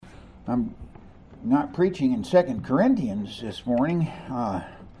I'm not preaching in 2 Corinthians this morning,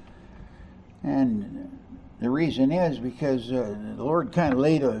 and the reason is because the Lord kind of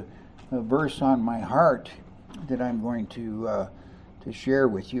laid a verse on my heart that I'm going to share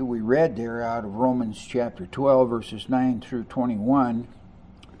with you. We read there out of Romans chapter 12, verses 9 through 21,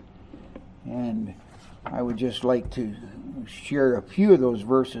 and I would just like to share a few of those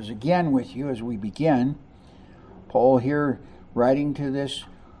verses again with you as we begin. Paul here writing to this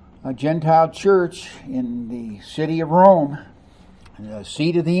Gentile church in the city of Rome, the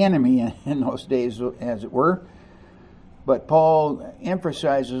seat of the enemy in those days, as it were. But Paul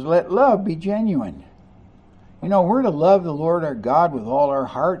emphasizes, let love be genuine. You know, we're to love the Lord our God with all our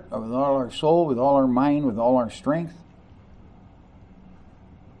heart, with all our soul, with all our mind, with all our strength.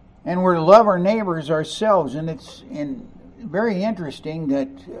 And we're to love our neighbors ourselves. And it's very interesting that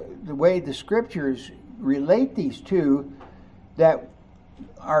the way the Scriptures relate these two, that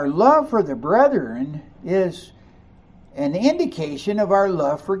our love for the brethren is an indication of our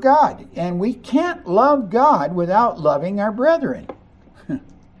love for God. And we can't love God without loving our brethren.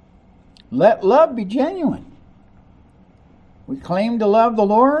 Let love be genuine. We claim to love the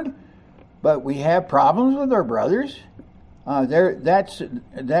Lord, but we have problems with our brothers.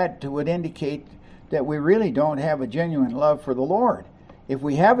 That would indicate that we really don't have a genuine love for the Lord. If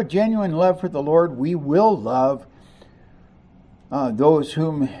we have a genuine love for the Lord, we will love those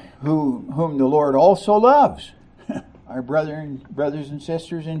whom the Lord also loves, our brothers and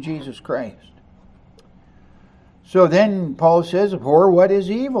sisters in Jesus Christ. So then Paul says, abhor what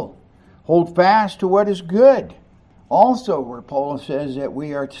is evil, hold fast to what is good. Also, where Paul says that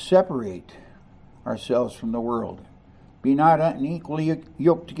we are to separate ourselves from the world. Be not unequally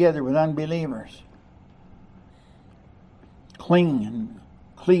yoked together with unbelievers. Cling and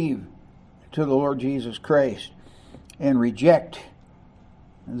cleave to the Lord Jesus Christ and reject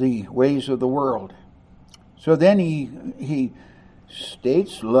the ways of the world. So then he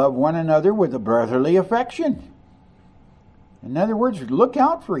states, love one another with a brotherly affection. In other words, look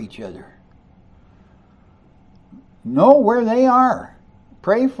out for each other. Know where they are.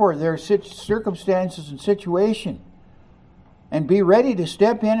 Pray for their circumstances and situation. And be ready to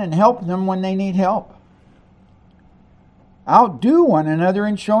step in and help them when they need help. Outdo one another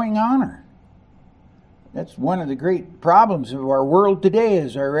in showing honor. That's one of the great problems of our world today,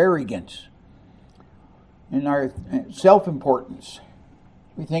 is our arrogance and our self-importance.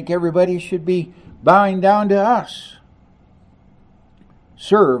 We think everybody should be bowing down to us.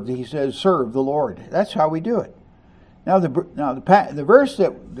 Serve, he says, serve the Lord. That's how we do it. Now the verse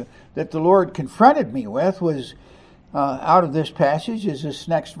that the Lord confronted me with was out of this passage is this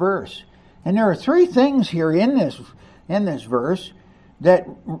next verse. And there are three things here in this verse that,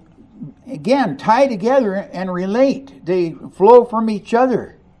 again, tie together and relate. They flow from each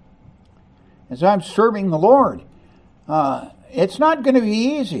other. As I'm serving the Lord, it's not going to be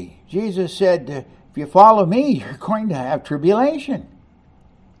easy. Jesus said, if you follow me, you're going to have tribulation.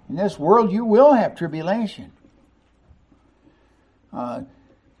 In this world, you will have tribulation.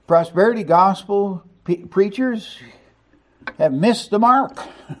 Prosperity gospel preachers have missed the mark.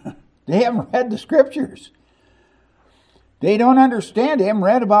 They haven't read the Scriptures. They don't understand. They haven't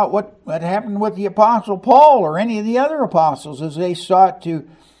read about what happened with the Apostle Paul or any of the other apostles as they sought to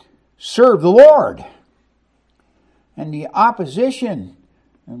serve the Lord. And the opposition,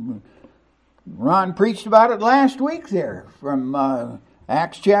 Ron preached about it last week there from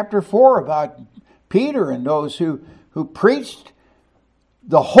Acts chapter 4 about Peter and those who preached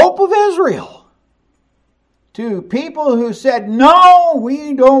the hope of Israel to people who said, no,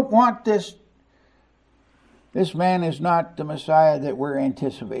 we don't want this. This man is not the Messiah that we're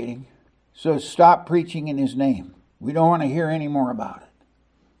anticipating. So stop preaching in his name. We don't want to hear any more about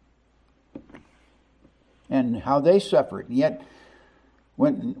it. And how they suffered. Yet,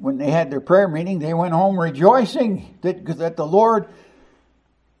 when they had their prayer meeting, they went home rejoicing that the Lord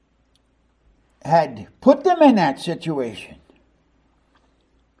had put them in that situation.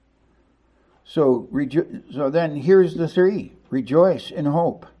 So then here's the three. Rejoice in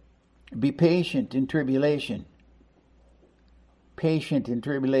hope. Be patient in tribulation. Patient in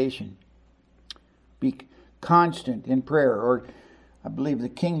tribulation. Be constant in prayer. Or I believe the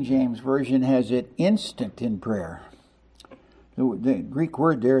King James Version has it instant in prayer. The Greek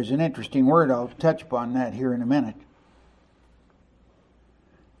word there is an interesting word. I'll touch upon that here in a minute.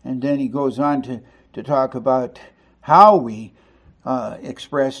 And then he goes on to talk about how we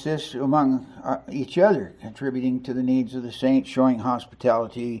express this among each other, contributing to the needs of the saints, showing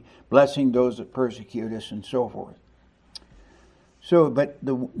hospitality, blessing those that persecute us, and so forth. So, but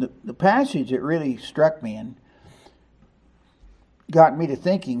the passage that really struck me, and got me to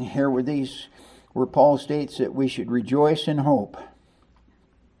thinking here where Paul states that we should rejoice in hope.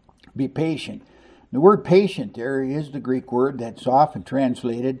 Be patient. The word patient there is the Greek word that's often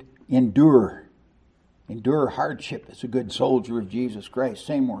translated endure. Endure hardship as a good soldier of Jesus Christ.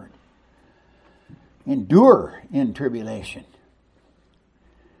 Same word. Endure in tribulation.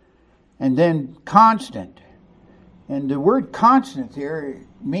 And then constant. And the word constant there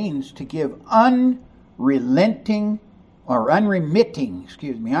means to give unremitting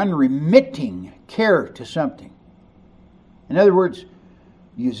care to something. In other words,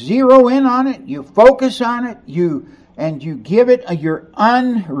 you zero in on it, you focus on it, and you give it your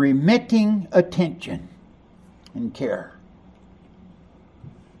unremitting attention and care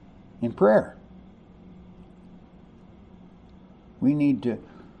in prayer. We need to,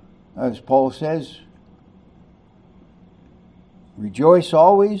 as Paul says, rejoice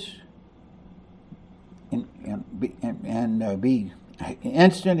always and be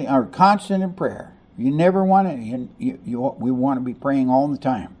instant or constant in prayer. You never want to. We want to be praying all the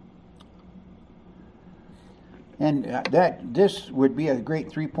time. And this would be a great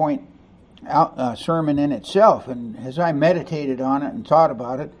 3-point sermon in itself. And as I meditated on it and thought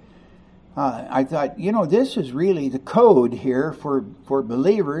about it, I thought, this is really the code here for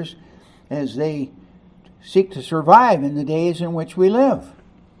believers as they seek to survive in the days in which we live.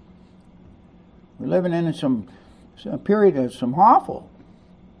 We're living in a period of some awful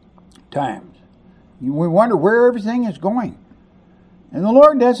times. We wonder where everything is going. And the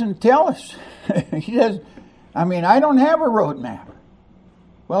Lord doesn't tell us. He doesn't. I don't have a roadmap.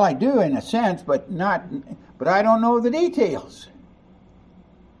 Well, I do in a sense, but I don't know the details.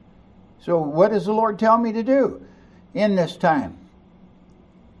 So what does the Lord tell me to do in this time?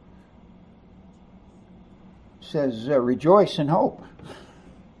 It says, rejoice in hope.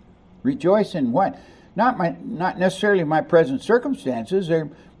 Rejoice in what? Not necessarily my present circumstances. There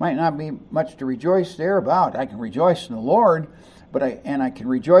might not be much to rejoice there about. I can rejoice in the Lord, but I can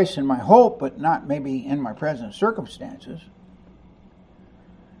rejoice in my hope, but not maybe in my present circumstances.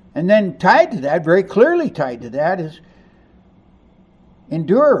 And then tied to that, very clearly tied to that, is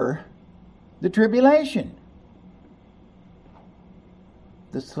endure the tribulation.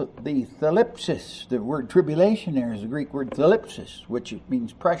 The thlipsis, the word tribulation there is the Greek word thlipsis, which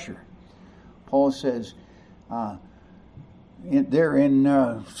means pressure. Paul says there in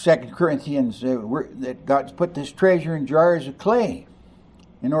 2 Corinthians that God's put this treasure in jars of clay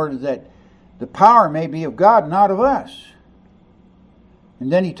in order that the power may be of God, not of us.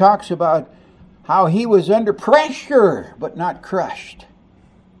 And then he talks about how he was under pressure but not crushed.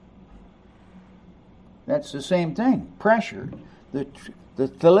 That's the same thing, pressure. The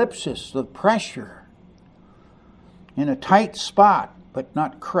thlipsis, the pressure in a tight spot but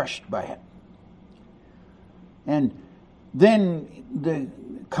not crushed by it. And then the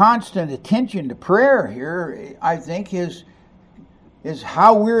constant attention to prayer here, I think, is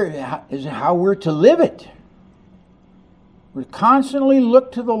how we're to live it. We constantly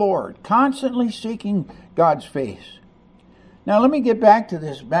look to the Lord, constantly seeking God's face. Now let me get back to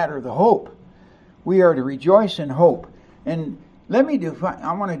this matter of the hope. We are to rejoice in hope. And I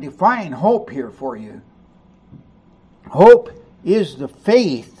want to define hope here for you. Hope is the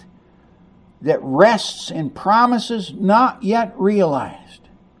faith that rests in promises not yet realized.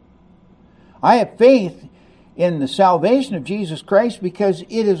 I have faith in the salvation of Jesus Christ because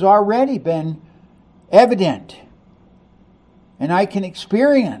it has already been evident. And I can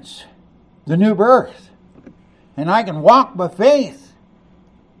experience the new birth. And I can walk by faith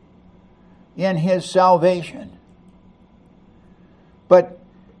in His salvation. But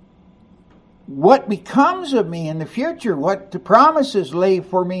what becomes of me in the future, what the promises lay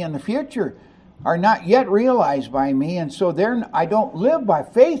for me in the future, are not yet realized by me, and so I don't live by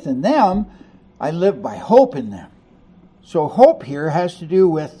faith in them, I live by hope in them. So hope here has to do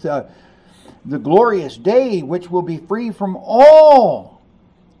with the glorious day which will be free from all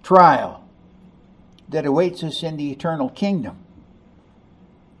trial that awaits us in the eternal kingdom.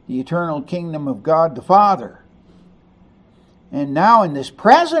 The eternal kingdom of God the Father. And now in this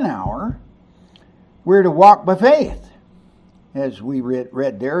present hour, we're to walk by faith. As we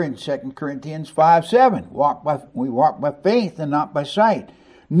read there in 2 Corinthians 5:7. We walk by faith and not by sight.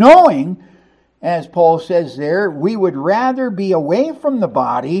 Knowing, as Paul says there, we would rather be away from the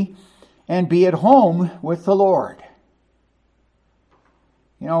body and be at home with the Lord.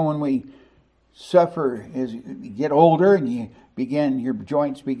 When we suffer, as you get older and your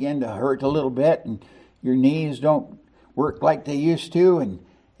joints begin to hurt a little bit and your knees don't work like they used to,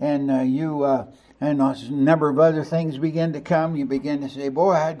 and a number of other things begin to come. You begin to say,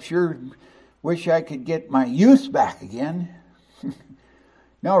 boy, I'd sure wish I could get my youth back again.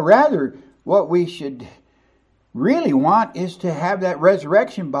 No, rather, what we should really want is to have that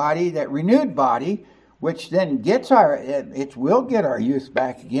resurrection body, that renewed body, which then will get our youth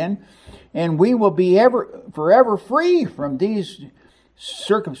back again, and we will be forever free from these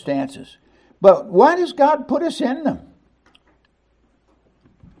circumstances. But why does God put us in them?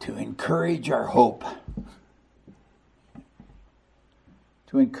 To encourage our hope.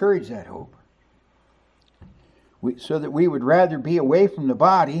 To encourage that hope. So that we would rather be away from the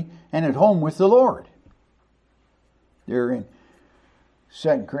body and at home with the Lord. There in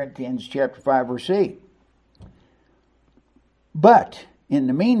 2 Corinthians chapter 5, verse 8. But in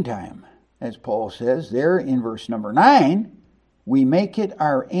the meantime, as Paul says there in verse number 9, we make it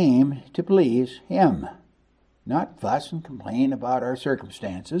our aim to please Him. Not fuss and complain about our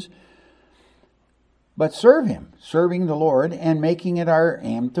circumstances, but serve Him, serving the Lord and making it our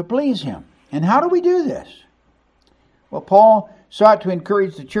aim to please Him. And how do we do this? Well, Paul sought to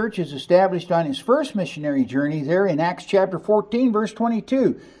encourage the churches established on his first missionary journey there in Acts chapter 14, verse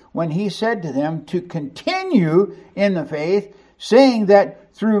 22, when he said to them to continue in the faith, saying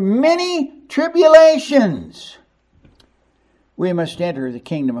that through many tribulations we must enter the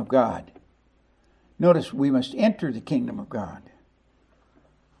kingdom of God. Notice, we must enter the kingdom of God.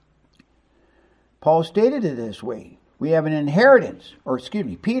 Paul stated it this way. We have an inheritance,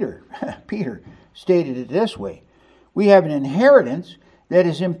 Peter stated it this way. We have an inheritance that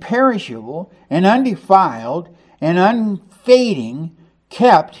is imperishable and undefiled and unfading,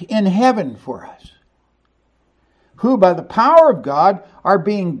 kept in heaven for us, who by the power of God are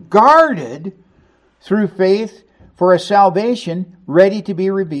being guarded through faith for a salvation ready to be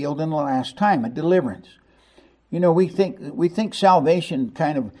revealed in the last time, a deliverance. You know, we think salvation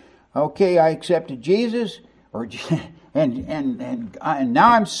kind of, okay, I accepted Jesus, and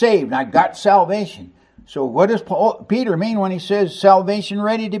now I'm saved. I got salvation. So what does Peter mean when he says salvation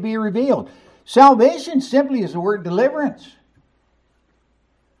ready to be revealed? Salvation simply is the word deliverance.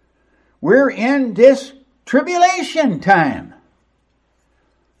 We're in this tribulation time.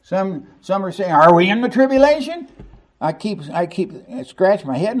 Some are saying, are we in the tribulation? I scratch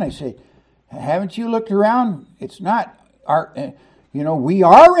my head and I say, haven't you looked around? It's not we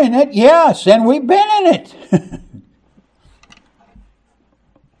are in it, yes, and we've been in it.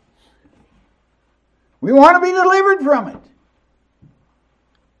 We want to be delivered from it.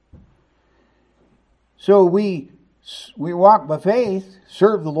 So we walk by faith,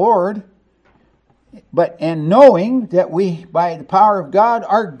 serve the Lord, and knowing that we, by the power of God,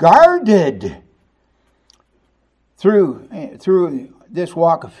 are guarded through this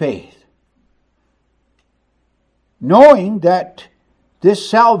walk of faith. Knowing that this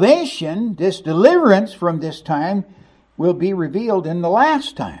salvation, this deliverance from this time, will be revealed in the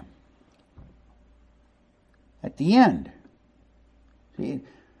last time. At the end. See,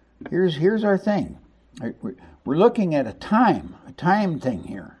 here's our thing. We're looking at a time thing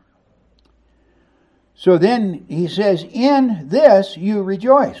here. So then he says, in this you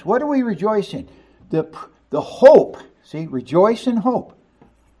rejoice. What do we rejoice in? The hope. See, rejoice in hope.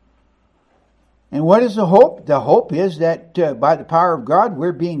 And what is the hope? The hope is that by the power of God,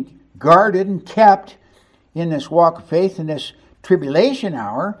 we're being guarded and kept in this walk of faith, in this tribulation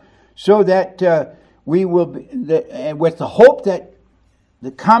hour, so that we will be, with the hope that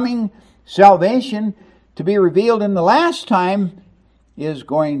the coming salvation to be revealed in the last time is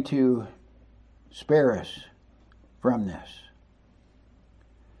going to spare us from this.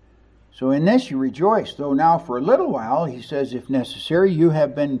 So in this you rejoice, though now for a little while, he says, if necessary, you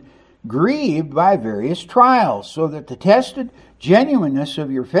have been grieved by various trials, so that the tested genuineness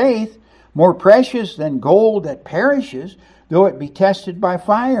of your faith, more precious than gold that perishes, though it be tested by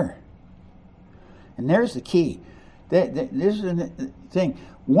fire. And there's the key. This is the thing.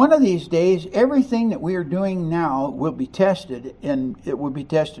 One of these days, everything that we are doing now will be tested, and it will be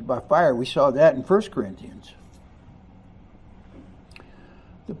tested by fire. We saw that in 1 Corinthians.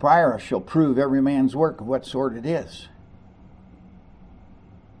 The fire shall prove every man's work of what sort it is.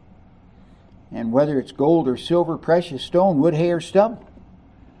 And whether it's gold or silver, precious stone, wood, hay, or stubble.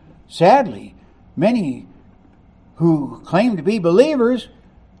 Sadly, many who claim to be believers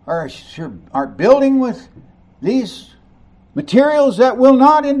are building with these materials that will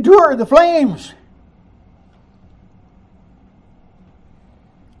not endure the flames.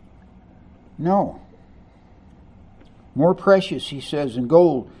 No. More precious, he says, than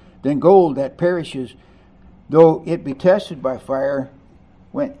gold that perishes, though it be tested by fire,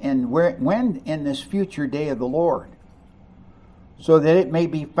 when in this future day of the Lord, so that it may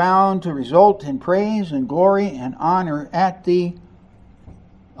be found to result in praise and glory and honor at the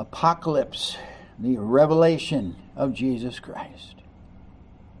apocalypse, the revelation of Jesus Christ,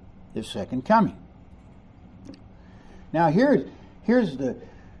 His second coming. Now here's the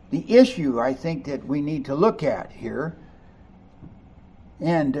issue I think that we need to look at here,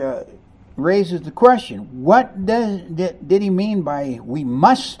 and raises the question, what did he mean by we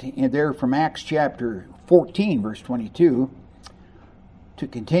must, there from Acts chapter 14 verse 22, to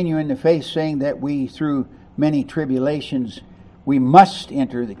continue in the faith, saying that we through many tribulations we must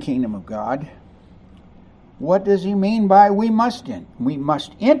enter the kingdom of God. What does he mean by we must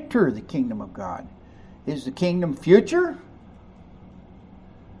enter the kingdom of God? Is the kingdom future?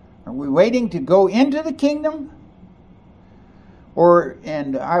 Are we waiting to go into the kingdom?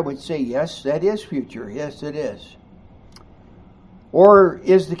 And I would say yes, that is future. Yes, it is. Or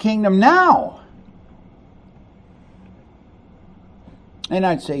is the kingdom now? And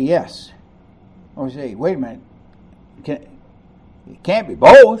I'd say yes. I would say, wait a minute. It can't be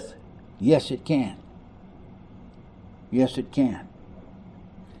both. Yes, it can. Yes, it can.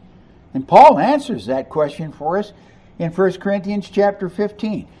 And Paul answers that question for us in 1 Corinthians chapter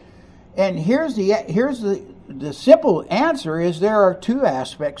 15. And here's the simple answer is there are two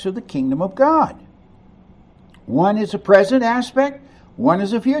aspects of the kingdom of God. One is a present aspect, one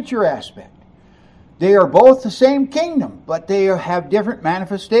is a future aspect. They are both the same kingdom, but they have different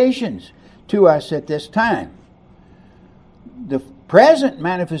manifestations to us at this time. The present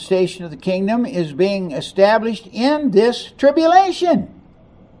manifestation of the kingdom is being established in this tribulation,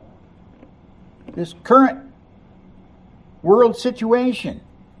 this current world situation.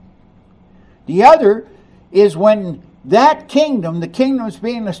 The other is when that kingdom, the kingdom that's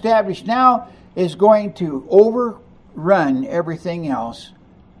being established now, is going to overrun everything else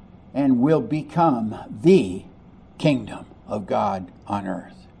and will become the kingdom of God on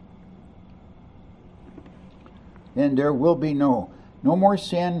earth. Then there will be no more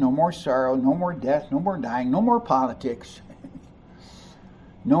sin, no more sorrow, no more death, no more dying, no more politics,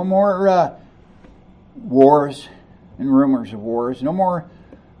 no more wars and rumors of wars, no more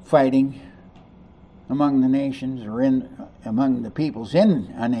fighting among the nations or among the peoples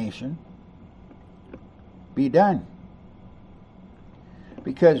in a nation. Be done.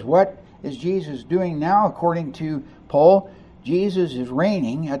 Because what is Jesus doing now, according to Paul? Jesus is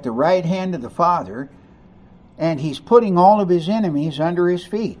reigning at the right hand of the Father, and he's putting all of his enemies under his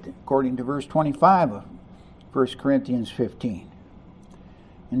feet, according to verse 25 of 1 Corinthians 15.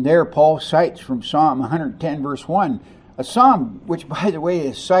 And there Paul cites from Psalm 110 verse 1, a psalm which, by the way,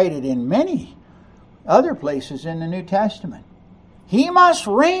 is cited in many other places in the New Testament. He must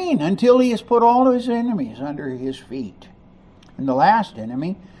reign until he has put all of his enemies under his feet. And the last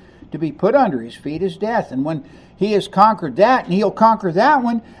enemy to be put under his feet is death. And when he has conquered that, and he'll conquer that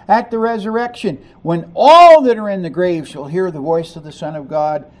one at the resurrection, when all that are in the grave shall hear the voice of the Son of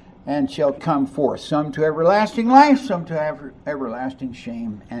God and shall come forth, some to everlasting life, some to everlasting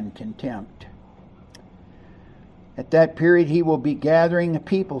shame and contempt. At that period he will be gathering a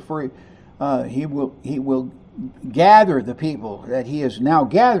people for he will gather the people that he is now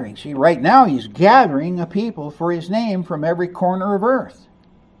gathering. See, right now he's gathering a people for his name from every corner of earth.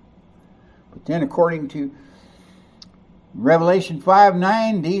 But then according to Revelation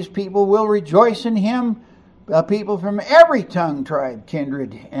 5:9, these people will rejoice in him, people from every tongue, tribe,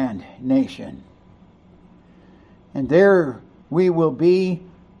 kindred, and nation. And there we will be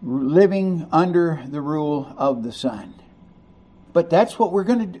living under the rule of the Son. But that's what we're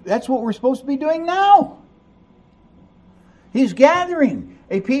going to do. That's what we're supposed to be doing now. He's gathering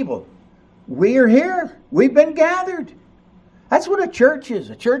a people. We are here. We've been gathered. That's what a church is.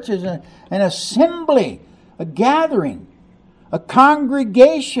 A church is an assembly, a gathering, a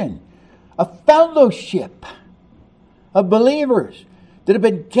congregation, a fellowship of believers that have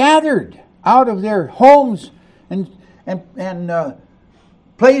been gathered out of their homes and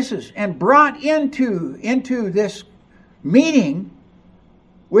places and brought into this meeting,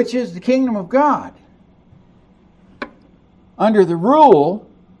 which is the kingdom of God, under the rule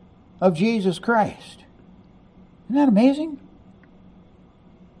of Jesus Christ. Isn't that amazing?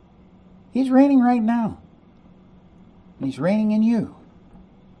 He's reigning right now. And he's reigning in you.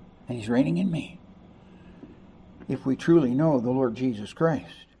 And he's reigning in me. If we truly know the Lord Jesus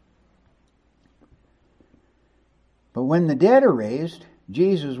Christ. But when the dead are raised,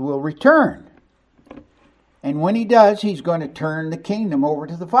 Jesus will return. And when he does, he's going to turn the kingdom over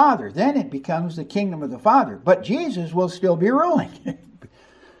to the Father. Then it becomes the kingdom of the Father. But Jesus will still be ruling.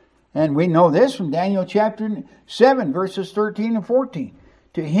 And we know this from Daniel chapter 7, verses 13 and 14.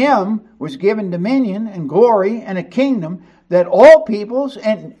 To him was given dominion and glory and a kingdom that all peoples,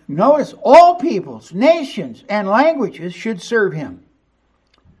 and notice, all peoples, nations, and languages should serve him.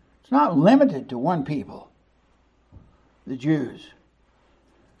 It's not limited to one people, the Jews.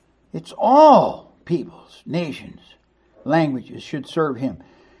 It's all peoples, nations, languages should serve him.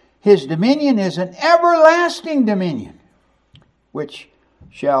 His dominion is an everlasting dominion, which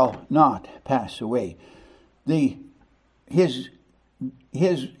shall not pass away. His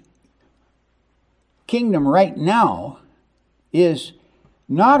kingdom right now is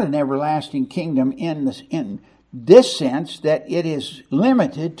not an everlasting kingdom in this sense that it is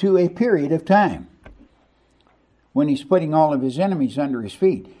limited to a period of time when he's putting all of his enemies under his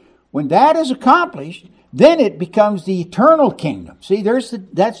feet. When that is accomplished, then it becomes the eternal kingdom. See, that's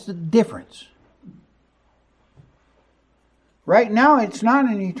the difference. Right now, it's not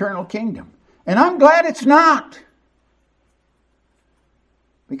an eternal kingdom. And I'm glad it's not.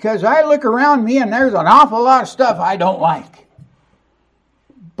 Because I look around me and there's an awful lot of stuff I don't like.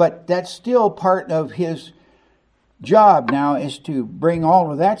 But that's still part of his job now, is to bring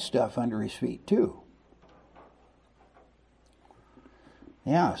all of that stuff under his feet too.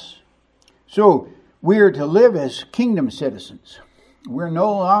 Yes. So we are to live as kingdom citizens. We're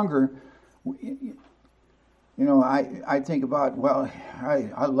no longer, I think about,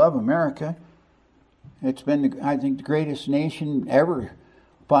 I love America. It's been, I think, the greatest nation ever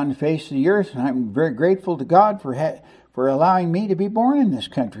upon the face of the earth, and I'm very grateful to God for allowing me to be born in this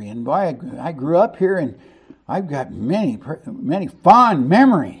country. And boy, I grew up here, and I've got many fond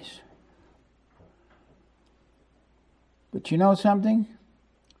memories. But you know something?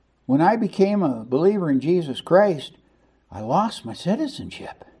 When I became a believer in Jesus Christ, I lost my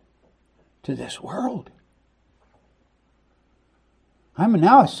citizenship to this world. I'm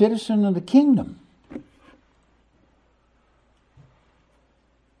now a citizen of the kingdom.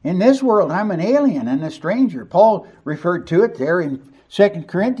 In this world, I'm an alien and a stranger. Paul referred to it there in 2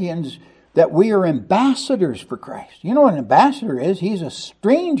 Corinthians that we are ambassadors for Christ. You know what an ambassador is? He's a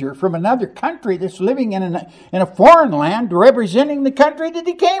stranger from another country that's living in a foreign land representing the country that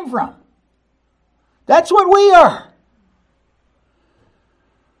he came from. That's what we are.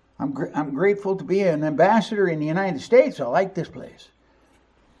 I'm grateful to be an ambassador in the United States. I like this place.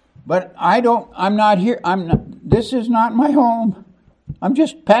 But I'm not here. This is not my home. I'm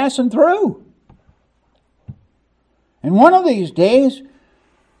just passing through. And one of these days,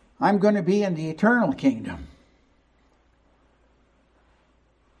 I'm going to be in the eternal kingdom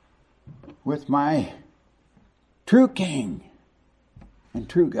with my true king and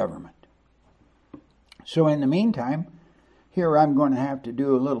true government. So in the meantime, here I'm going to have to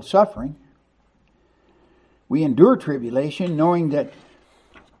do a little suffering. We endure tribulation, knowing that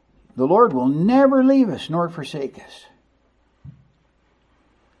the Lord will never leave us nor forsake us.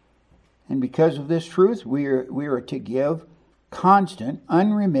 And because of this truth, we are to give constant,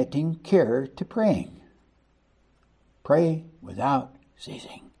 unremitting care to praying. Pray without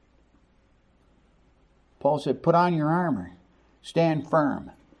ceasing. Paul said, put on your armor, stand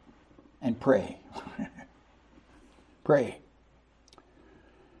firm, and pray. Pray.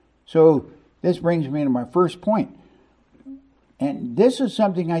 So this brings me to my first point. And this is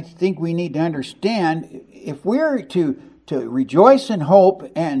something I think we need to understand. If we're to rejoice in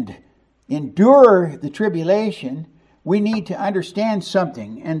hope and endure the tribulation, we need to understand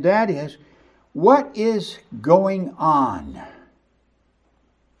something, and that is, what is going on?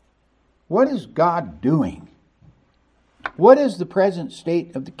 What is God doing? What is the present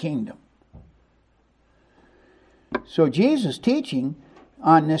state of the kingdom? So Jesus' teaching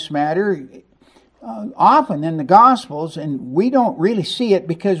on this matter, often in the Gospels, and we don't really see it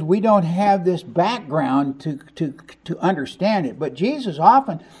because we don't have this background to understand it, but Jesus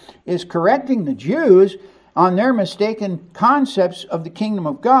often is correcting the Jews on their mistaken concepts of the kingdom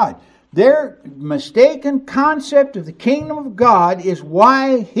of God. Their mistaken concept of the kingdom of God is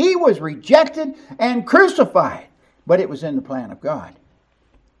why he was rejected and crucified. But it was in the plan of God.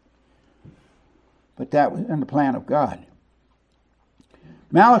 But that was in the plan of God.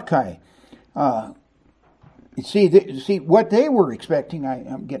 Malachi, see what they were expecting,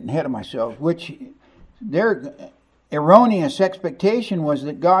 I'm getting ahead of myself, which their erroneous expectation was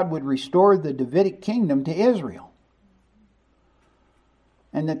that God would restore the Davidic kingdom to Israel.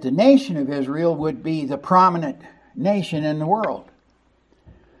 And that the nation of Israel would be the prominent nation in the world.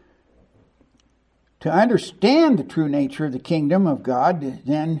 To understand the true nature of the kingdom of God,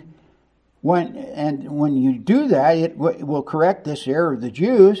 then when you do that, it will correct this error of the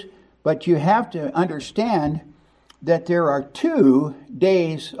Jews, but you have to understand that there are 2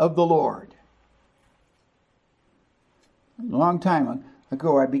 days of the Lord. A long time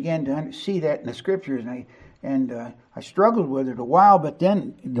ago, I began to see that in the scriptures, and I struggled with it a while. But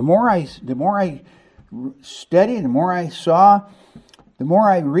then, the more I studied, the more I saw the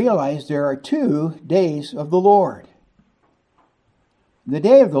more I realize there are 2 days of the Lord. The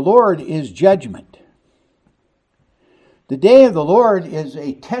day of the Lord is judgment. The day of the Lord is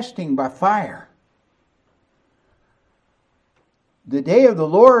a testing by fire. The day of the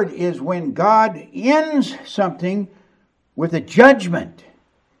Lord is when God ends something with a judgment.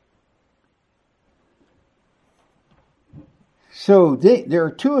 So there are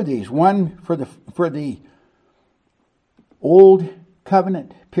 2 of these. One for the Old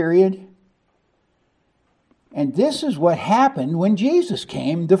Covenant period. And this is what happened when Jesus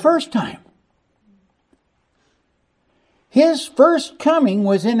came the first time. His first coming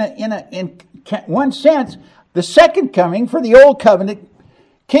was in one sense the second coming for the Old Covenant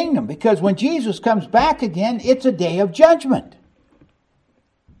kingdom, because when Jesus comes back again, it's a day of judgment.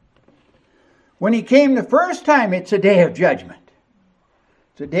 When he came the first time, it's a day of judgment.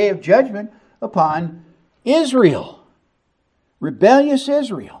 It's a day of judgment upon Israel, rebellious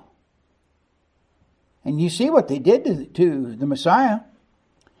Israel. And you see what they did to the Messiah.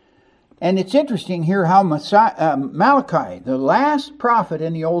 And it's interesting here how Malachi, the last prophet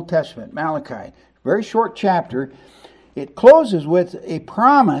in the Old Testament, Malachi, very short chapter, it closes with a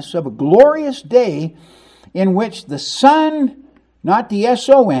promise of a glorious day in which the sun, not the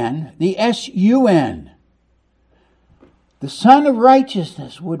S-O-N, the S-U-N, the sun of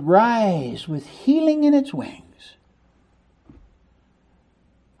righteousness would rise with healing in its wings.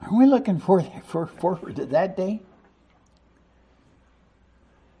 Are we looking forward to that day?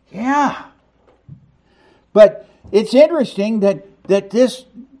 Yeah. But it's interesting that this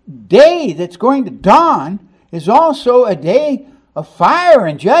day that's going to dawn is also a day of fire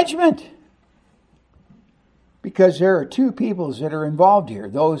and judgment. Because there are 2 peoples that are involved here.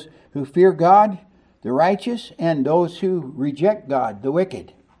 Those who fear God, the righteous, and those who reject God, the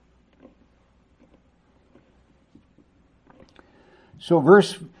wicked. So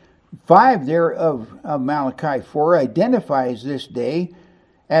verse 5 there of Malachi 4 identifies this day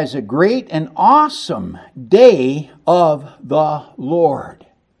as a great and awesome day of the Lord.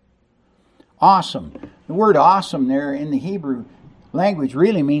 Awesome. The word awesome there in the Hebrew language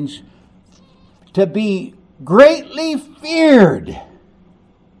really means to be greatly feared.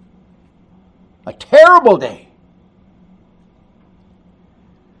 A terrible day.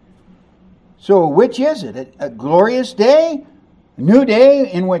 So which is it? A glorious day? A new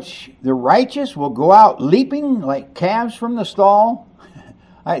day in which the righteous will go out leaping like calves from the stall?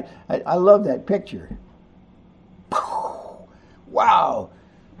 I love that picture. Wow.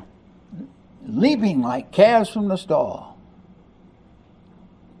 Leaping like calves from the stall.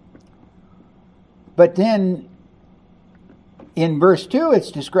 But then in verse 2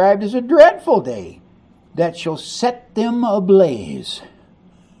 it's described as a dreadful day that shall set them ablaze.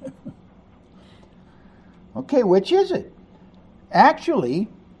 Okay, which is it? Actually,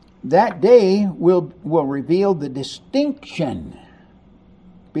 that day will reveal the distinction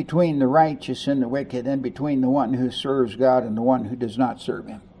between the righteous and the wicked, and between the one who serves God and the one who does not serve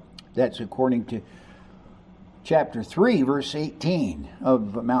him. That's according to chapter 3, verse 18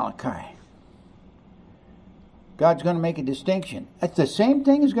 of Malachi. God's going to make a distinction. That's the same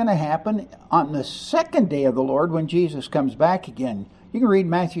thing is going to happen on the second day of the Lord when Jesus comes back again. You can read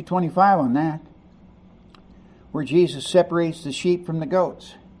Matthew 25 on that, where Jesus separates the sheep from the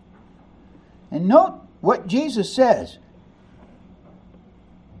goats. And note what Jesus says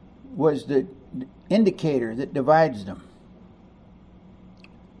was the indicator that divides them.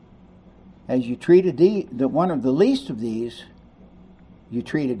 As you treated the one of the least of these, you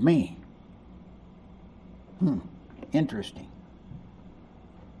treated me. Interesting.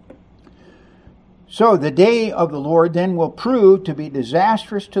 So the day of the Lord then will prove to be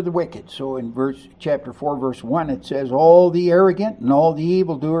disastrous to the wicked. So in chapter 4, verse 1, it says, all the arrogant and all the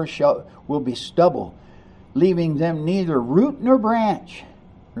evildoers will be stubble, leaving them neither root nor branch.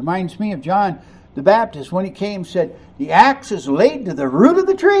 Reminds me of John the Baptist when he came, said, the axe is laid to the root of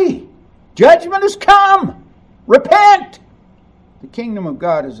the tree. Judgment has come. Repent. The kingdom of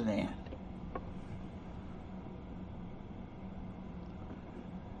God is at hand.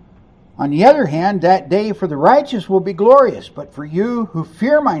 On the other hand, that day for the righteous will be glorious. But for you who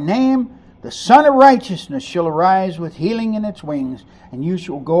fear my name, the Son of Righteousness shall arise with healing in its wings, and you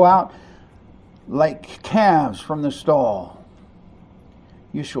shall go out like calves from the stall.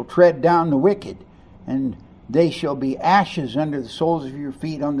 You shall tread down the wicked, and they shall be ashes under the soles of your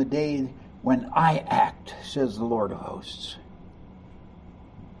feet on the day when I act, says the Lord of hosts.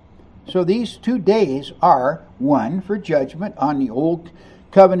 So these 2 days are, 1 for judgment on the old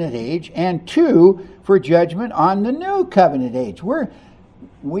covenant age, and 2 for judgment on the new covenant age.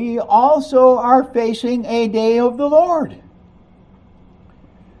 We also are facing a day of the Lord.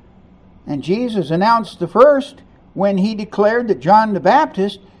 And Jesus announced the first when he declared that John the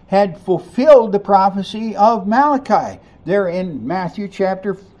Baptist had fulfilled the prophecy of Malachi. There in Matthew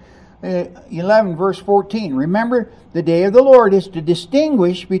chapter 11, verse 14. Remember, the day of the Lord is to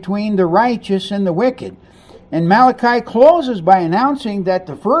distinguish between the righteous and the wicked. And Malachi closes by announcing that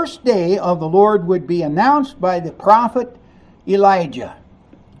the first day of the Lord would be announced by the prophet Elijah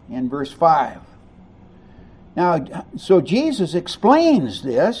in verse 5. Now, so Jesus explains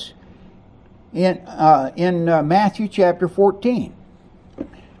this in Matthew chapter 14.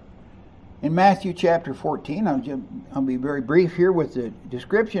 In Matthew chapter 14, I'll be very brief here with the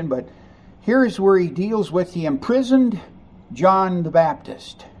description, but here is where he deals with the imprisoned John the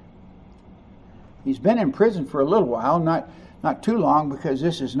Baptist. He's been in prison for a little while, not too long, because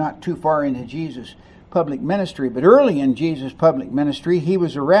this is not too far into Jesus' public ministry. But early in Jesus' public ministry, he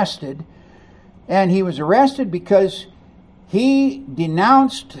was arrested, and he was arrested because he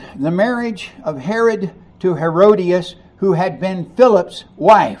denounced the marriage of Herod to Herodias, who had been Philip's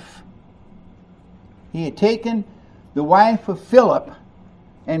wife. He had taken the wife of Philip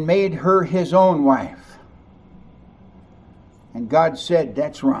and made her his own wife. And God said,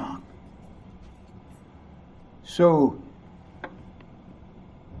 that's wrong. So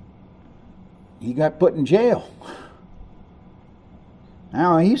he got put in jail.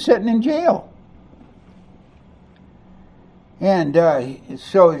 Now he's sitting in jail. And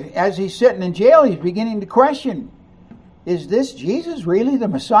so as he's sitting in jail, he's beginning to question, is this Jesus really the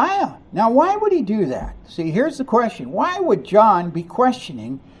Messiah? Now, why would he do that? See, here's the question. Why would John be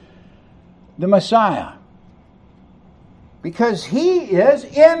questioning the Messiah? Because he is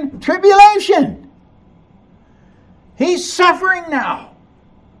in tribulation. He's suffering now.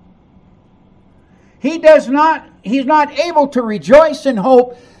 He's not able to rejoice in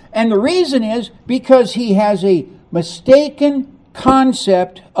hope, and the reason is because he has a mistaken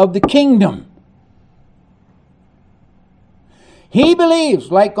concept of the kingdom. He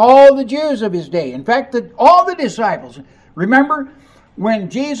believes, like all the Jews of his day, in fact, all the disciples. Remember, when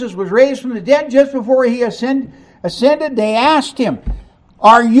Jesus was raised from the dead, just before he ascended, they asked him,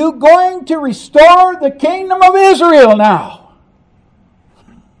 are you going to restore the kingdom of Israel now?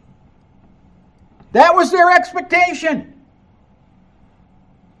 That was their expectation.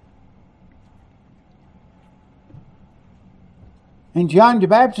 And John the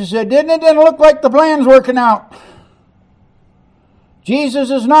Baptist said, didn't it look like the plan's working out? Jesus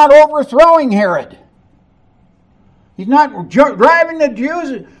is not overthrowing Herod. He's not driving the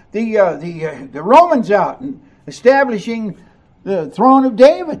Jews, the Romans out and establishing the throne of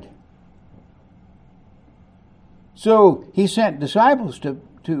David. So he sent disciples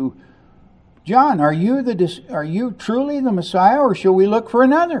to John. Are you truly the Messiah, or shall we look for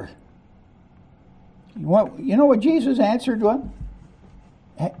another? You know what Jesus answered? What?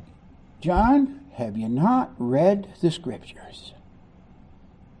 John, have you not read the Scriptures?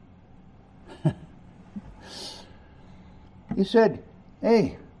 He said,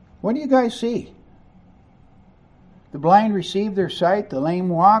 hey, what do you guys see? The blind receive their sight, the lame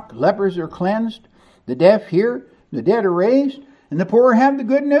walk, lepers are cleansed, the deaf hear, the dead are raised, and the poor have the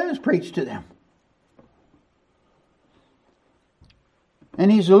good news preached to them. And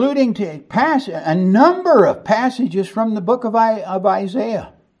he's alluding to a number of passages from the book of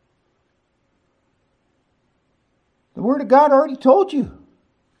Isaiah. The Word of God already told you.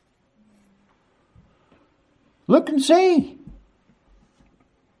 Look and see.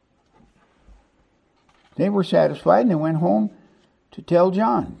 They were satisfied and they went home to tell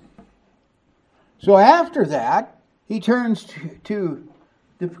John. So after that, he turns to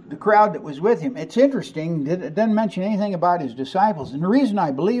the crowd that was with him. It's interesting that it doesn't mention anything about his disciples. And the reason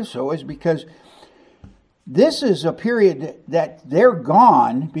I believe so is because this is a period that they're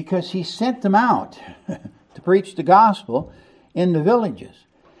gone because he sent them out to preach the gospel in the villages.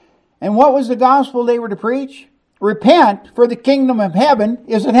 And what was the gospel they were to preach? Repent, for the kingdom of heaven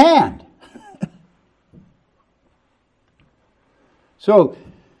is at hand. So,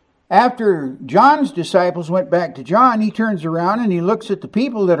 after John's disciples went back to John, he turns around and he looks at the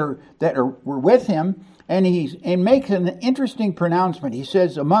people that were with him, and he makes an interesting pronouncement. He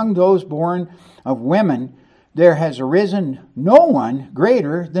says, among those born of women, there has arisen no one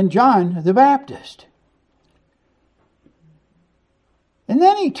greater than John the Baptist. And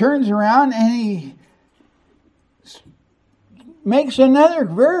then he turns around and he makes another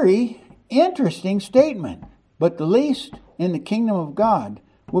very interesting statement. But the least in the kingdom of God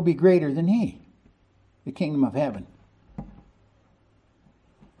will be greater than he, the kingdom of heaven.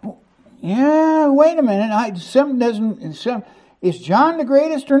 Yeah, wait a minute. Is John the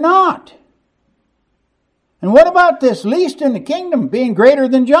greatest or not? And what about this least in the kingdom being greater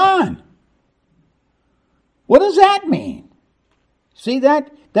than John? What does that mean? See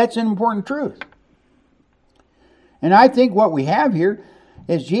that? That's an important truth. And I think what we have here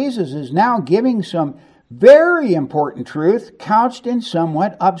is Jesus is now giving some very important truth couched in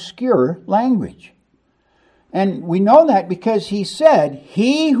somewhat obscure language. And we know that because he said,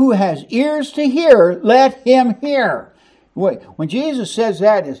 "He who has ears to hear, let him hear." When Jesus says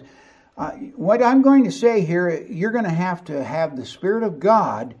that, is what I'm going to say here, you're going to have the Spirit of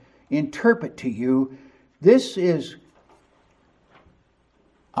God interpret to you. This is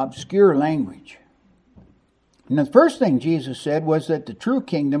obscure language. And the first thing Jesus said was that the true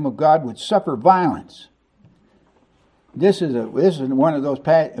kingdom of God would suffer violence. This is one of those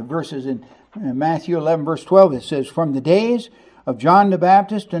verses in Matthew 11, verse 12. It says, "From the days of John the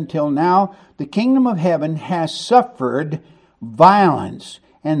Baptist until now, the kingdom of heaven has suffered violence,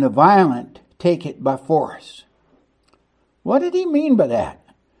 and the violent take it by force." What did he mean by that?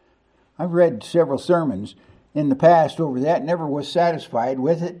 I've read several sermons in the past over that, never was satisfied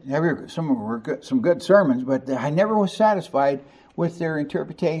with it. Some of them were good, some good sermons, but I never was satisfied with their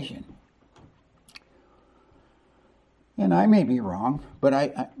interpretation. And I may be wrong, but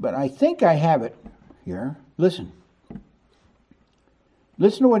I think I have it here. Listen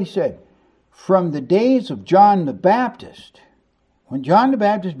to what he said. From the days of John the Baptist, when John the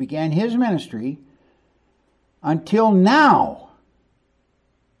Baptist began his ministry, until now.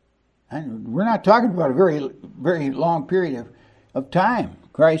 And we're not talking about a very, very long period of time.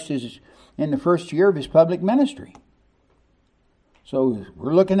 Christ is in the first year of his public ministry. So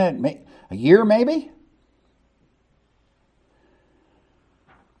we're looking at a year maybe?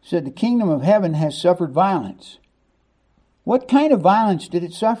 Said the kingdom of heaven has suffered violence. What kind of violence did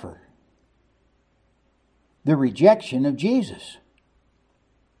it suffer? The rejection of Jesus.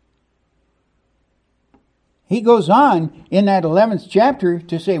 He goes on in that 11th chapter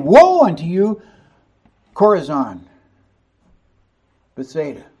to say, "Woe unto you, Chorazin,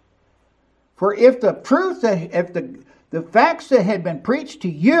 Bethsaida. For if the truth, if the facts that had been preached to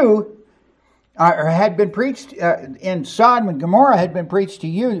you, or had been preached in Sodom and Gomorrah had been preached to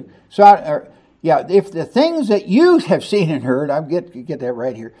you, if the things that you have seen and heard," I'll get that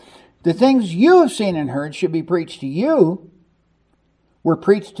right here, "the things you have seen and heard should be preached to you, were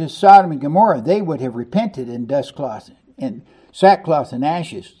preached to Sodom and Gomorrah, they would have repented in sackcloth and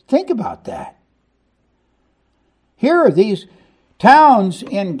ashes." Think about that. Here are these towns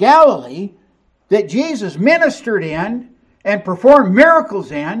in Galilee that Jesus ministered in and performed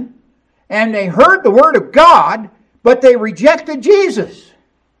miracles in, and they heard the word of God, but they rejected Jesus.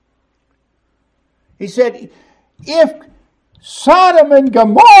 He said, if Sodom and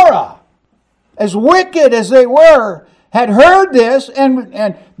Gomorrah, as wicked as they were, had heard this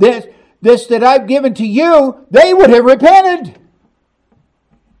and this that I've given to you, they would have repented.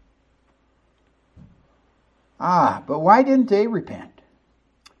 But why didn't they repent?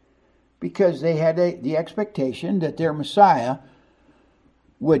 Because they had the expectation that their Messiah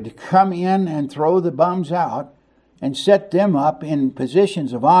would come in and throw the bums out and set them up in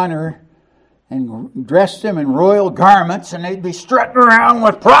positions of honor and dress them in royal garments, and they'd be strutting around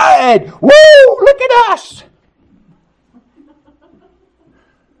with pride. Woo! Look at us!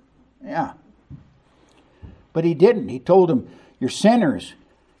 Yeah. But he didn't. He told them, "You're sinners.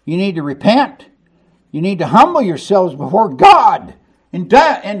 You need to repent. You need to humble yourselves before God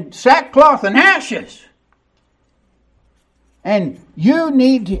in sackcloth and ashes. And you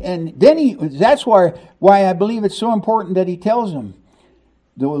need to," and then that's why I believe it's so important that he tells them,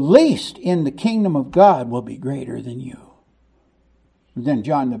 "The least in the kingdom of God will be greater than you," than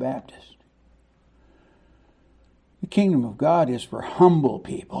John the Baptist. The kingdom of God is for humble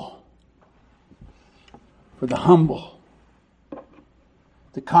people. For the humble,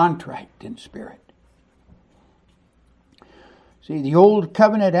 the contrite in spirit. See, the old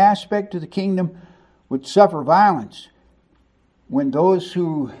covenant aspect of the kingdom would suffer violence when those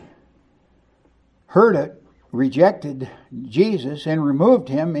who heard it rejected Jesus and removed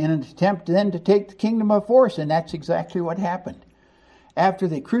him in an attempt then to take the kingdom by force. And that's exactly what happened. After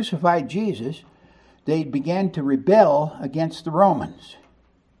they crucified Jesus, they began to rebel against the Romans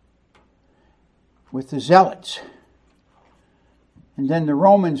with the zealots. And then the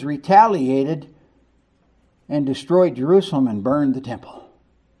Romans retaliated and destroyed Jerusalem and burned the temple.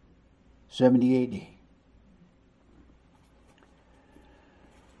 70 AD.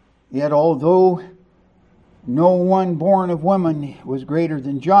 Yet although no one born of woman was greater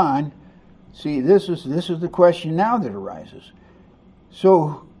than John, see, this is the question now that arises.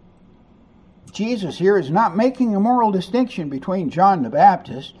 So Jesus here is not making a moral distinction between John the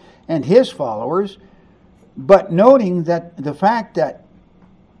Baptist and his followers, but noting that the fact that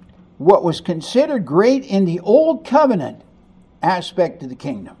what was considered great in the old covenant aspect of the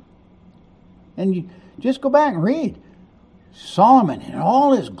kingdom. And you just go back and read Solomon in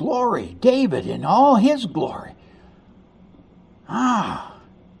all his glory, David in all his glory.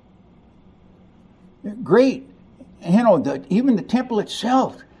 They're great. Even the temple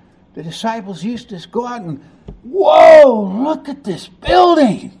itself, the disciples used to go out and, whoa, look at this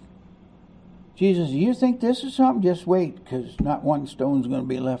building. Jesus, do you think this is something? Just wait, because not one stone's going to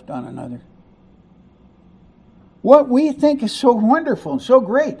be left on another. What we think is so wonderful and so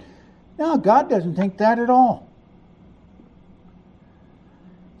great, no, God doesn't think that at all.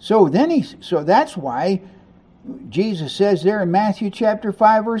 So that's why Jesus says there in Matthew chapter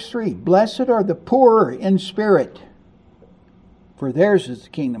 5, verse 3, blessed are the poor in spirit, for theirs is the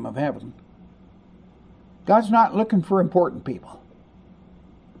kingdom of heaven. God's not looking for important people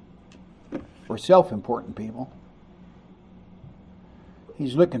or self-important people.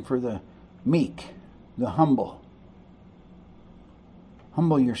 He's looking for the meek, the humble.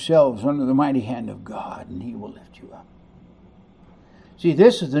 Humble yourselves under the mighty hand of God, and He will lift you up. See,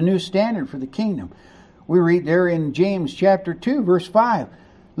 this is the new standard for the kingdom. We read there in James chapter 2, verse 5.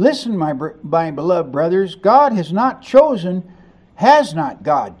 Listen, my beloved brothers, has not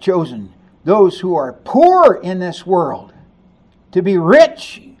God chosen those who are poor in this world to be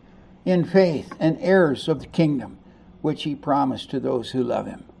rich in faith and heirs of the kingdom, which He promised to those who love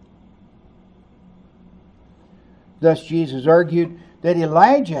Him. Thus Jesus argued that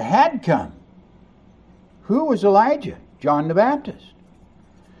Elijah had come. Who was Elijah? John the Baptist.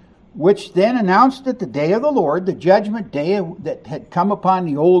 Which then announced that the day of the Lord, the judgment day that had come upon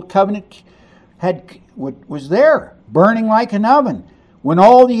the old covenant, was there, burning like an oven, when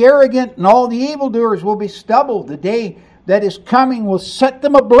all the arrogant and all the evildoers will be stubble. The day that is coming will set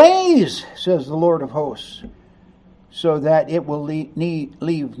them ablaze, says the Lord of hosts, so that it will leave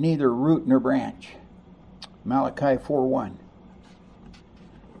neither root nor branch. Malachi 4:1.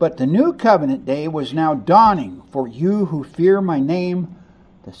 But the new covenant day was now dawning for you who fear my name.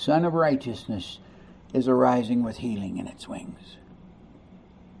 The Son of Righteousness is arising with healing in its wings.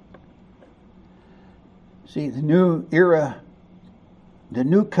 See, the new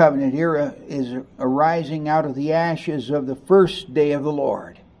covenant era is arising out of the ashes of the first day of the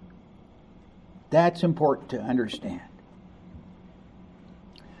Lord. That's important to understand.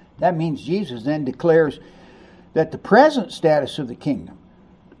 That means Jesus then declares that the present status of the kingdom,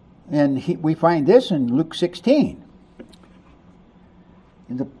 and we find this in Luke 16.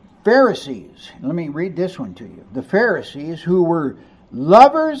 The Pharisees, let me read this one to you. The Pharisees, who were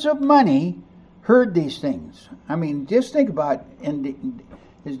lovers of money, heard these things. I mean, just think about in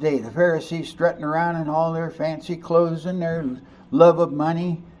his day, the Pharisees strutting around in all their fancy clothes and their love of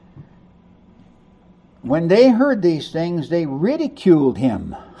money. When they heard these things, they ridiculed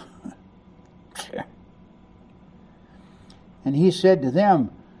Him. And He said to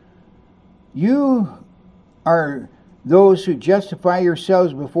them, you are those who justify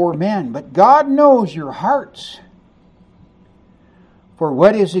yourselves before men, but God knows your hearts. For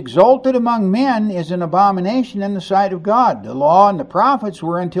what is exalted among men is an abomination in the sight of God. The law and the prophets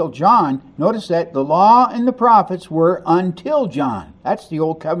were until John. Notice that the law and the prophets were until John. That's the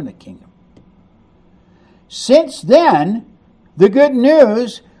old covenant kingdom. Since then, the good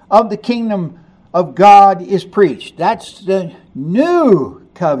news of the kingdom of God is preached. That's the new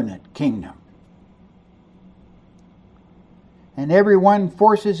covenant kingdom. And everyone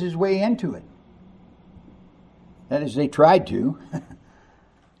forces his way into it. That is, they tried to.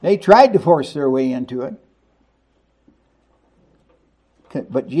 They tried to force their way into it.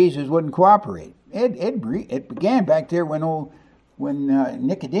 But Jesus wouldn't cooperate. It began back there when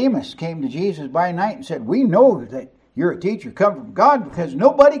Nicodemus came to Jesus by night and said, we know that you're a teacher come from God, because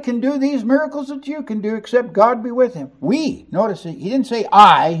nobody can do these miracles that you can do except God be with him. We. Notice he didn't say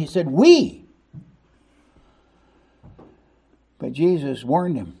I, he said we. But Jesus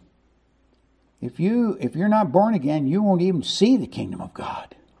warned him, if you're not born again, you won't even see the kingdom of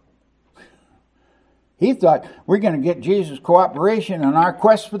God. He thought, we're going to get Jesus' cooperation on our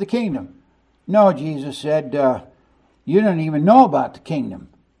quest for the kingdom. No, Jesus said, you don't even know about the kingdom.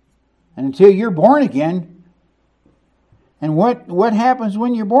 And until you're born again, and what happens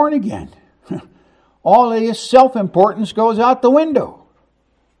when you're born again? All of this self-importance goes out the window.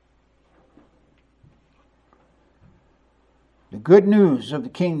 The good news of the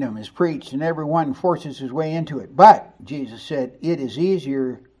kingdom is preached and everyone forces his way into it. But, Jesus said, it is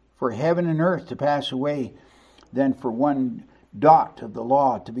easier for heaven and earth to pass away than for one dot of the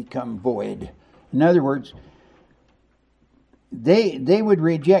law to become void. In other words, they would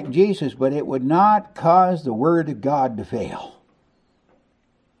reject Jesus, but it would not cause the word of God to fail.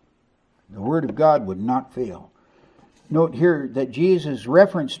 The Word of God would not fail. Note here that Jesus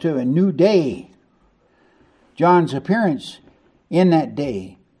reference to a new day. John's appearance in that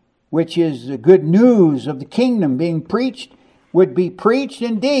day, which is the good news of the kingdom being preached, would be preached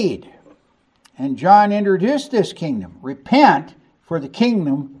indeed. And John introduced this kingdom. Repent, for the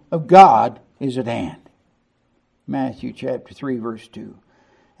kingdom of God is at hand. Matthew chapter 3, verse 2.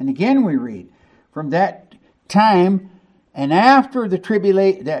 And again we read, from that time and after the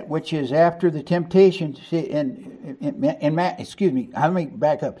tribulation, that which is after the temptation, let me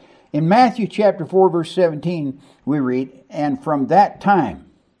back up. In Matthew chapter 4, verse 17, we read, and from that time.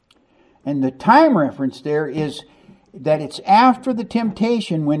 And the time reference there is that it's after the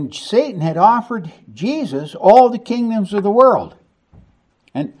temptation when Satan had offered Jesus all the kingdoms of the world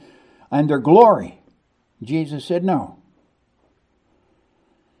and their glory. Jesus said no.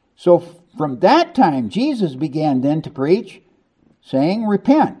 So from that time, Jesus began then to preach, saying,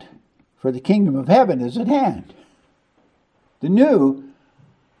 repent, for the kingdom of heaven is at hand. The new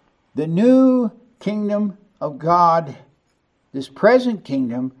kingdom of God, this present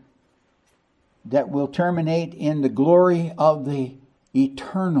kingdom that will terminate in the glory of the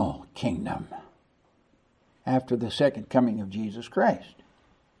eternal kingdom after the second coming of Jesus Christ.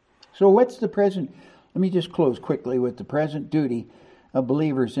 So what's the present? Let me just close quickly with the present duty of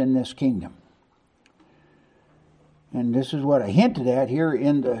believers in this kingdom. And this is what I hinted at here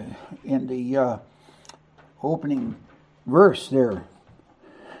in the opening verse there.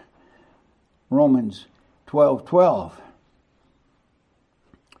 Romans 12:12.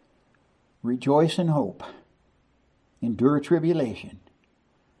 Rejoice in hope. Endure tribulation.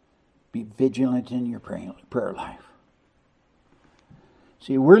 Be vigilant in your prayer life.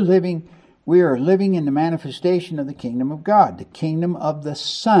 See, we are living in the manifestation of the kingdom of God, the kingdom of the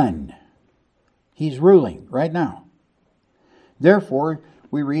Son. He's ruling right now. Therefore,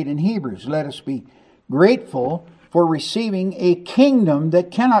 we read in Hebrews, let us be grateful for receiving a kingdom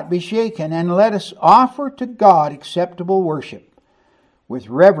that cannot be shaken, and let us offer to God acceptable worship with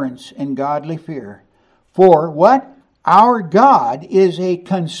reverence and godly fear. For what? Our God is a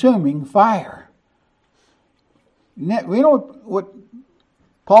consuming fire. We know what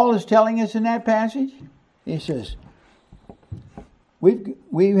Paul is telling us in that passage? He says,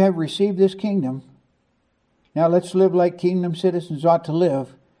 we have received this kingdom. Now let's live like kingdom citizens ought to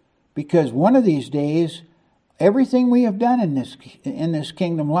live, because one of these days, everything we have done in this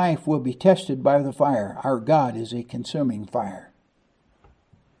kingdom life will be tested by the fire. Our God is a consuming fire.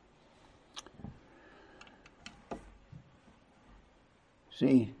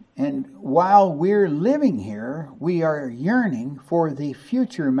 See, and while we're living here, we are yearning for the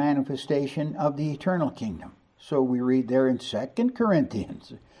future manifestation of the eternal kingdom. So we read there in 2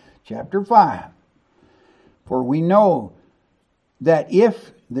 Corinthians chapter 5. For we know that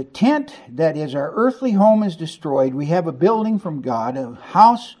if the tent that is our earthly home is destroyed, we have a building from God, a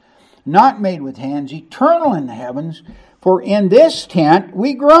house not made with hands, eternal in the heavens. For in this tent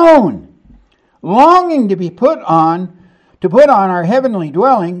we groan, longing to put on our heavenly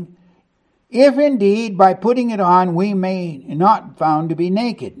dwelling, if indeed by putting it on we may not found to be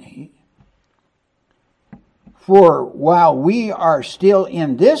naked. For while we are still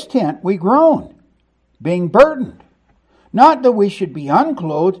in this tent, we groan, being burdened. Not that we should be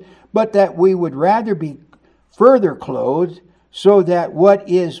unclothed, but that we would rather be further clothed, so that what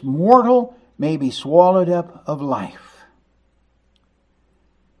is mortal may be swallowed up of life.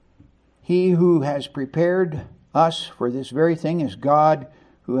 He who has prepared us for this very thing is God,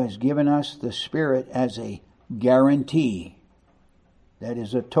 who has given us the Spirit as a guarantee. That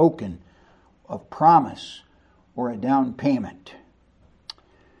is a token of promise or a down payment.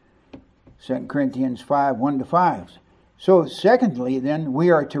 2 Corinthians 5, 1-5. So secondly, then,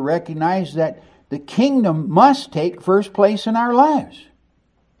 we are to recognize that the kingdom must take first place in our lives.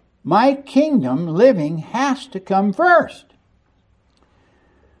 My kingdom living has to come first.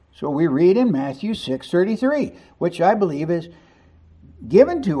 So we read in Matthew 6:33, which I believe is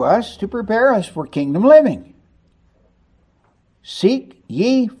given to us to prepare us for kingdom living. Seek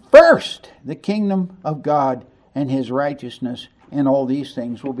ye first the kingdom of God and His righteousness, and all these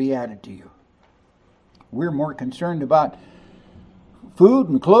things will be added to you. We're more concerned about food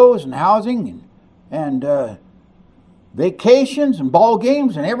and clothes and housing and vacations and ball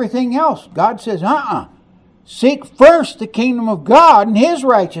games and everything else. God says, seek first the kingdom of God and His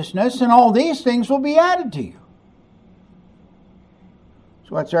righteousness, and all these things will be added to you.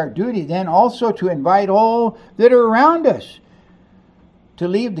 So it's our duty then also to invite all that are around us to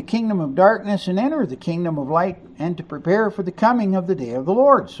leave the kingdom of darkness and enter the kingdom of light, and to prepare for the coming of the day of the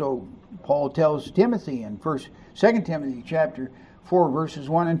Lord. So Paul tells Timothy in 2 Timothy chapter 4 verses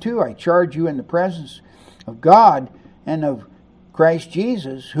 1 and 2, I charge you in the presence of God and of Christ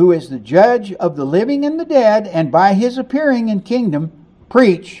Jesus, who is the judge of the living and the dead, and by his appearing in kingdom,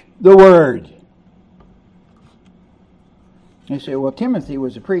 preach the word. You say, well, Timothy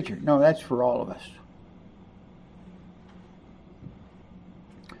was a preacher. No, that's for all of us.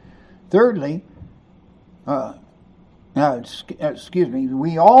 Thirdly,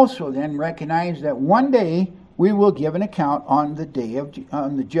 we also then recognize that one day we will give an account to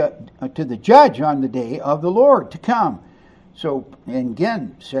the judge on the day of the Lord to come. So, and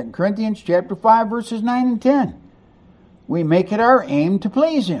again, 2 Corinthians chapter 5, verses 9 and 10. We make it our aim to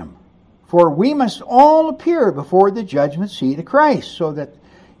please him. For we must all appear before the judgment seat of Christ, so that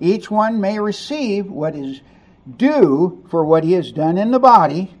each one may receive what is due for what he has done in the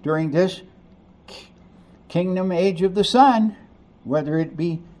body during this kingdom age of the Son, whether it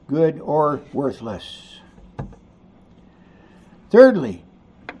be good or worthless. Thirdly,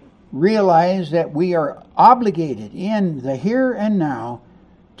 realize that we are obligated in the here and now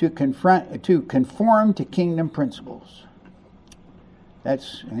to conform to kingdom principles.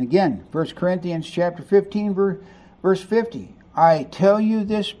 That's, and again, 1 Corinthians chapter 15, verse 50. I tell you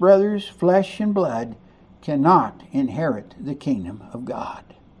this, brothers, flesh and blood cannot inherit the kingdom of God.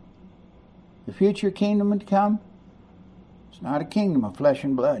 The future kingdom to come, it's not a kingdom of flesh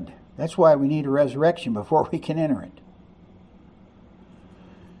and blood. That's why we need a resurrection before we can enter it.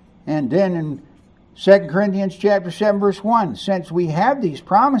 And then in 2 Corinthians chapter 7, verse 1, since we have these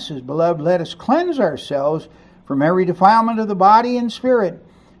promises, beloved, let us cleanse ourselves from every defilement of the body and spirit,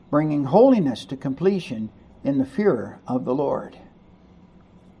 bringing holiness to completion in the fear of the Lord.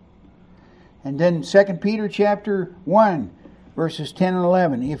 And then 2 Peter chapter 1, verses 10 and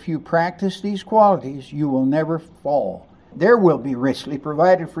 11, if you practice these qualities, you will never fall. There will be richly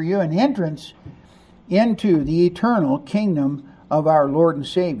provided for you an entrance into the eternal kingdom of our Lord and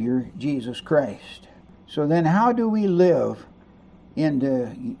Savior, Jesus Christ. So then how do we live in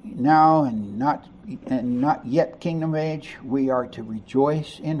the now and not yet kingdom age? We are to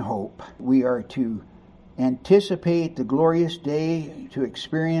rejoice in hope. We are to anticipate the glorious day to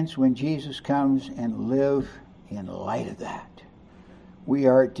experience when Jesus comes and live in light of that. We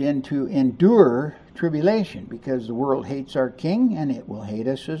are to endure tribulation because the world hates our King and it will hate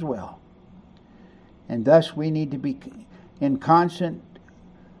us as well. And thus we need to be in constant,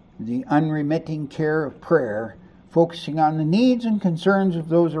 the unremitting care of prayer, focusing on the needs and concerns of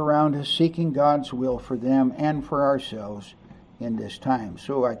those around us, seeking God's will for them and for ourselves in this time.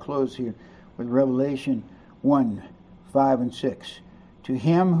 So I close here with Revelation 1, 5 and 6. To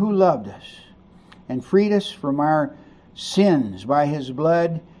him who loved us and freed us from our sins by his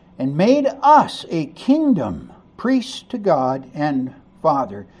blood and made us a kingdom, priests to God and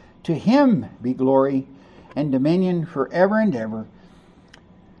Father, to him be glory and dominion forever and ever.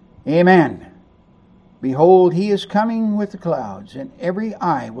 Amen. Behold, he is coming with the clouds, and every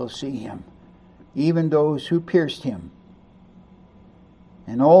eye will see him, even those who pierced him.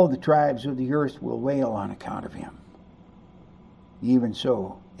 And all the tribes of the earth will wail on account of him. Even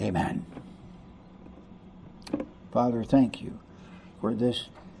so, amen. Father, thank you for this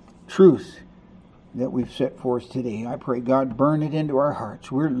truth that we've set forth today. I pray, God, burn it into our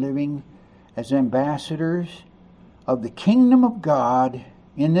hearts. We're living as ambassadors of the kingdom of God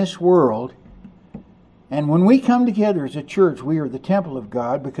in this world. And when we come together as a church, we are the temple of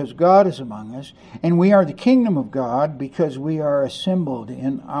God because God is among us. And we are the kingdom of God because we are assembled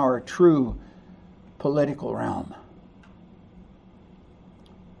in our true political realm.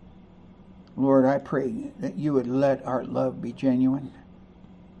 Lord, I pray that you would let our love be genuine,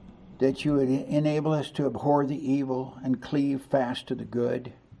 that you would enable us to abhor the evil and cleave fast to the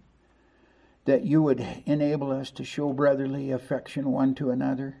good, that you would enable us to show brotherly affection one to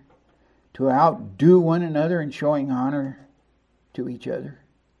another, to outdo one another in showing honor to each other,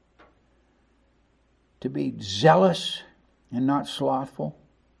 to be zealous and not slothful,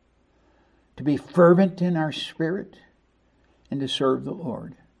 to be fervent in our spirit, and to serve the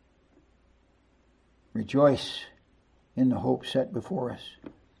Lord. Rejoice in the hope set before us,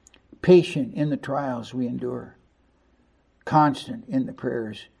 patient in the trials we endure, constant in the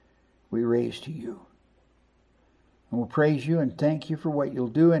prayers we raise to you. And we'll praise you and thank you for what you'll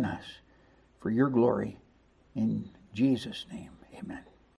do in us, for your glory. In Jesus' name, amen.